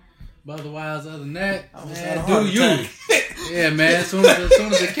can. But otherwise, other than that, I was man, at a heart do you. attack. Yeah, man. As soon as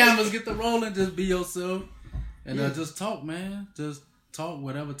the cameras get to rolling, just be yourself and just talk, man. Just talk.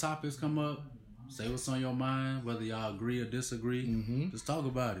 Whatever topics come up, say what's on your mind. Whether y'all agree or disagree, just talk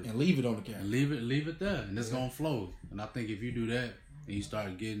about it And leave it on the camera. and leave it there, and it's gonna flow. And I think if you do that and you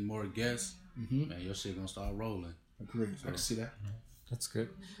start getting more guests, man, your shit gonna start rolling. Agreed. I can see that. That's good.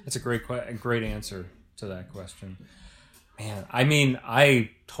 That's a great answer to that question. Man, I mean, I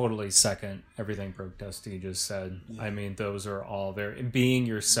totally second everything Broke Dusty just said. Yeah. I mean, those are all there. Being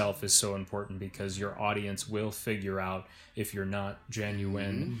yourself is so important because your audience will figure out if you're not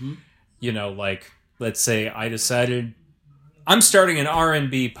genuine. Mm-hmm. You know, like, let's say I decided I'm starting an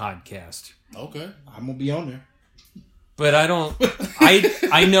R&B podcast. Okay. I'm going to be on there. But I don't...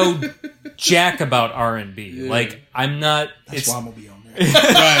 I know jack about R&B. Yeah. Like, I'm not... That's why I'm going to be on there.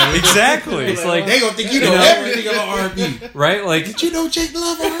 Right, exactly. It's like they gonna think you know everything about R&B, right? Like, did you know Jake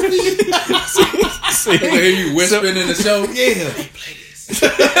love R&B? See, hear you whispering in the show. Yeah, hey,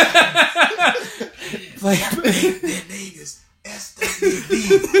 play this. Their name is SWB.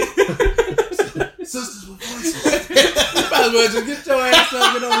 Sisters with Voices. You might as well just get your ass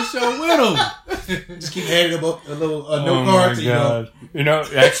up and on the show with them. Just keep handing them a little note card.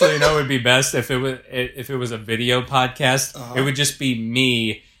 Actually, it would be best if it was a video podcast. It would just be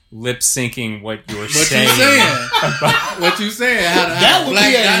me lip syncing what you're saying. What you saying? How that would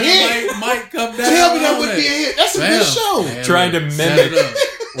Black be a hit. Might come down. Tell me that would be a hit. That's a good show. Man, trying to mimic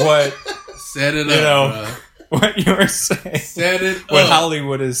what set it up, bro. What you're saying. Set it what up.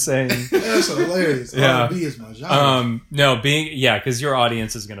 Hollywood is saying. That's hilarious. Yeah. R&B is my genre. Because your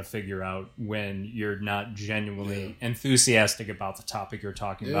audience is going to figure out when you're not genuinely enthusiastic about the topic you're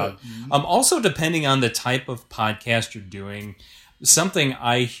talking about. Mm-hmm. Also, depending on the type of podcast you're doing, something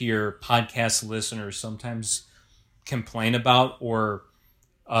I hear podcast listeners sometimes complain about or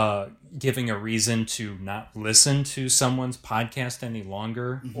giving a reason to not listen to someone's podcast any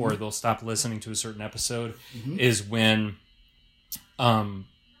longer, or they'll stop listening to a certain episode, is when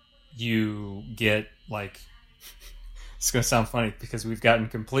you get like, it's going to sound funny because we've gotten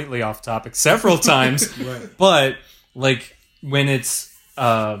completely off topic several times, right. But like when it's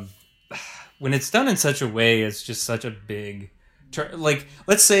done in such a way, it's just such a big, like,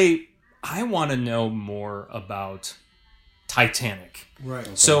 let's say I want to know more about Titanic. Right.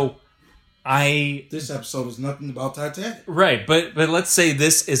 Okay. So This episode is nothing about Titanic. Right, but let's say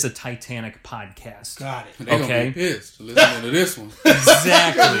this is a Titanic podcast. Got it. They're gonna be pissed listening to this one.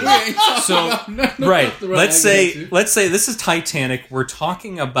 Exactly. So, right. Let's say this is Titanic. We're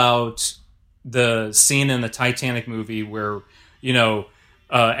talking about the scene in the Titanic movie where,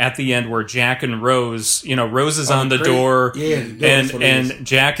 at the end where Jack and Rose, Rose is on the door, and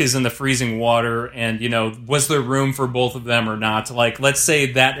Jack is in the freezing water, and was there room for both of them or not? Like, let's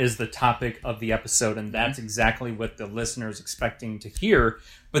say that is the topic of the episode, and that's exactly what the listener is expecting to hear.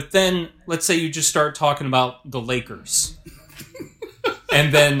 But then, let's say you just start talking about the Lakers,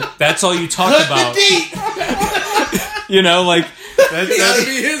 and then that's all you talk about. That's gotta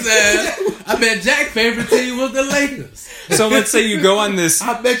be his ass. I bet Jack's favorite team was the Lakers. So let's say you go on this.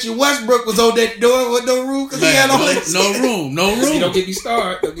 I bet you Westbrook was on that door with no room because he had all that. No room. Don't get me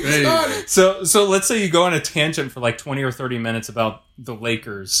started. So let's say you go on a tangent for like 20 or 30 minutes about the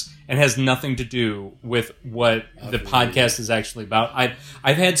Lakers and has nothing to do with what the podcast is actually about.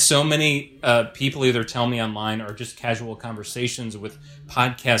 I've had so many people either tell me online or just casual conversations with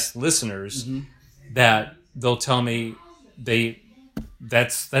podcast listeners that they'll tell me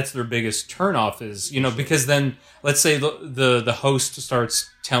that's their biggest turnoff is, because then let's say the host starts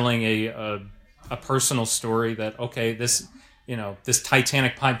telling a personal story that, okay, this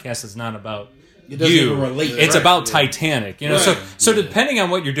Titanic podcast is not about you. It's about Titanic, So depending on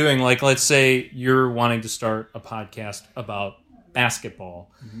what you're doing, like let's say you're wanting to start a podcast about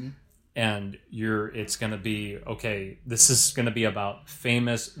basketball, and it's going to be, okay, this is going to be about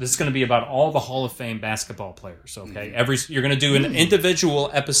this is going to be about all the Hall of Fame basketball players, okay? You're going to do an individual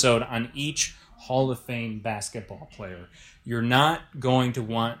episode on each Hall of Fame basketball player. You're not going to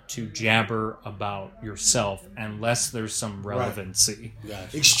want to jabber about yourself unless there's some relevancy. Right.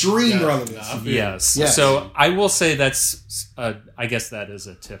 Gotcha. Extreme relevancy. Yes. So I will say that's, I guess that is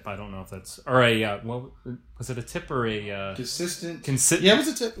a tip. I don't know if that's, or was it a tip or a... consistent. Yeah, it was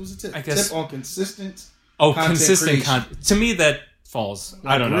a tip. It was a tip. I guess. Tip on consistent consistent content. To me, that falls.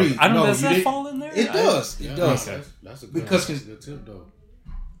 I don't know. I don't know. Does that fall in there? It does. It does. Okay. That's a good tip, though.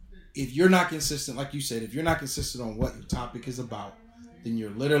 If you're not consistent, like you said, if you're not consistent on what your topic is about, then you're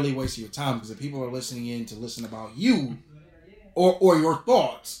literally wasting your time, because if people are listening in to listen about you or your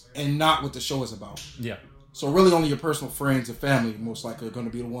thoughts and not what the show is about. Yeah. So really only your personal friends and family most likely are going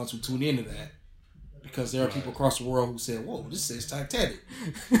to be the ones who tune into that, because there are people across the world who say, whoa, this says Titanic.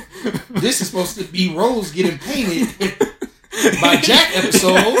 This is supposed to be Rose getting painted by Jack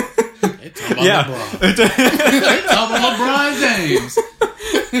episode. They talk about LeBron. They talk about LeBron James.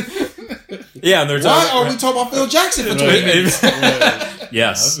 Yeah, and why are we talking about Phil Jackson for 20 minutes?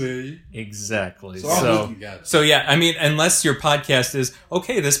 Yes, exactly. So yeah, I mean, unless your podcast is,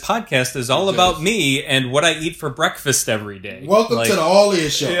 okay, this podcast is all about me and what I eat for breakfast every day. Welcome to the All In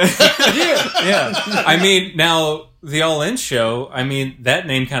Show. Yeah. I mean, now the All In Show, I mean, that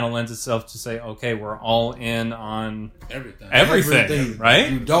name kind of lends itself to say, okay, we're all in on everything,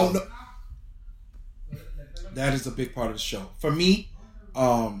 right? You don't know. That is a big part of the show. For me,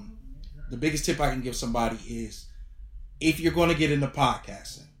 the biggest tip I can give somebody is, if you're going to get into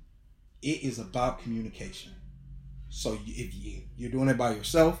podcasting, it is about communication. So if you're doing it by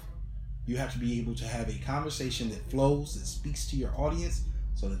yourself, you have to be able to have a conversation that flows, that speaks to your audience,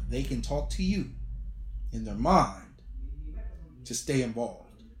 so that they can talk to you in their mind to stay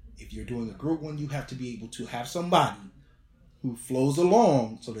involved. If you're doing a group one, you have to be able to have somebody who flows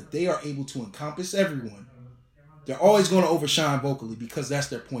along so that they are able to encompass everyone. They're always going to overshine vocally because that's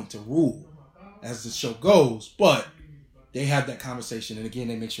their point to rule as the show goes, but they have that conversation, and again,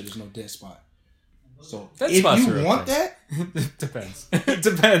 they make sure there's no dead spot. So if you want that, it depends. It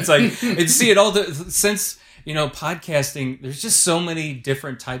depends. Like, see, it all since podcasting. There's just so many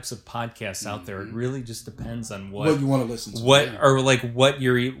different types of podcasts out there. It really just depends on what you want to listen to, what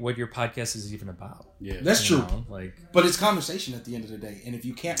your podcast is even about. Yeah, that's true. But it's conversation at the end of the day, and if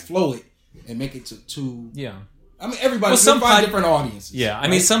you can't flow it and make it to I mean, everybody's different audiences. Yeah, I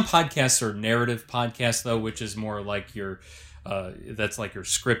mean, some podcasts are narrative podcasts, though, which is more like your that's like your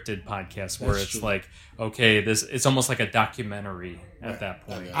scripted podcast, where it's true. Like, okay, it's almost like a documentary at that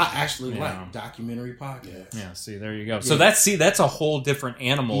point. I actually like documentary podcasts. Yeah, see, there you go. So that's a whole different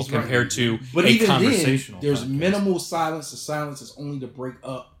animal compared to a conversational. There's minimal silence. The silence is only to break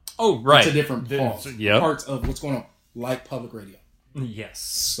up. Oh, right. Into different parts of what's going on, like public radio. Yes.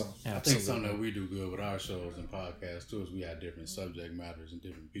 So I think something that we do good with our shows and podcasts too is we have different subject matters and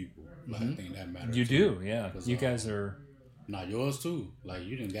different people. Like, I think that matters. You do, yeah. You guys are. Not yours too. Like,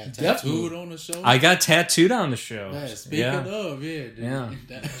 you didn't got tattooed on the show. I got tattooed on the show. Yeah, speaking of, yeah.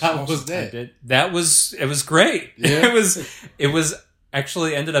 How was that? It was great. Yeah. It was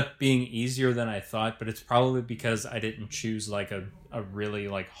actually ended up being easier than I thought, but it's probably because I didn't choose like a really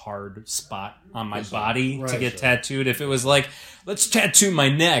like hard spot on my body to get tattooed. If it was like, let's tattoo my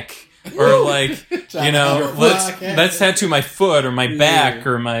neck, or like, you know, let's tattoo my foot or my back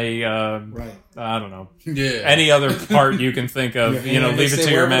or my I don't know, any other part you can think of, you know, leave it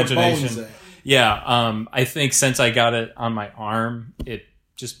to your imagination. Yeah, I think since I got it on my arm, it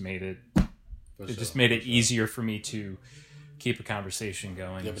just made it easier for me to keep a conversation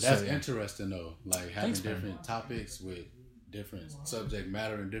going. Yeah, but that's interesting though. Like having different topics with different subject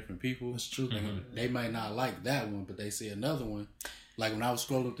matter and different people. That's true. They might not like that one, but they see another one. Like when I was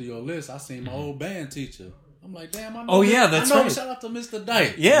scrolling through your list, I seen my old band teacher. I'm like, damn, I know. That's right. Shout out to Mr.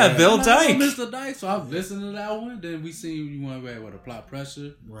 Dyke. Yeah, Bill Dyke. Mr. Dyke. So I've listened to that one. Then we seen you went back with Apply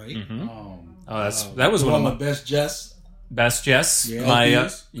Pressure. Right. That was one of my best Jess. Best Jess. Yeah.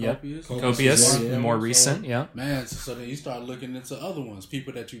 Copious. More recent. Yeah. Man, so then you start looking into other ones,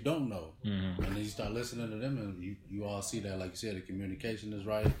 people that you don't know, and then you start listening to them, and you all see that, like you said, the communication is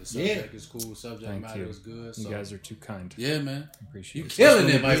right, the subject is cool, subject matter is good. So. You guys are too kind. Yeah, man. Appreciate it. You killing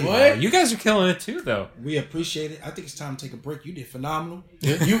it, my boy. You guys are killing it too, though. We appreciate it. I think it's time to take a break. You did phenomenal.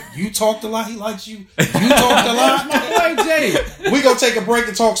 You talked a lot. He likes you. You talked a lot. My boy Jay. We gonna take a break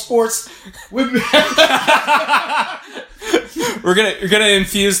and talk sports. We're gonna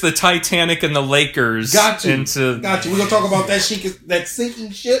infuse the Titanic and the Lakers into. Got you. We're gonna talk about that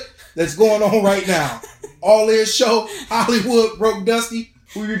sinking ship that's going on right now. All Ear Show, Hollywood, Broke Dusty.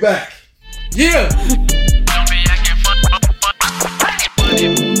 We'll be back. Yeah.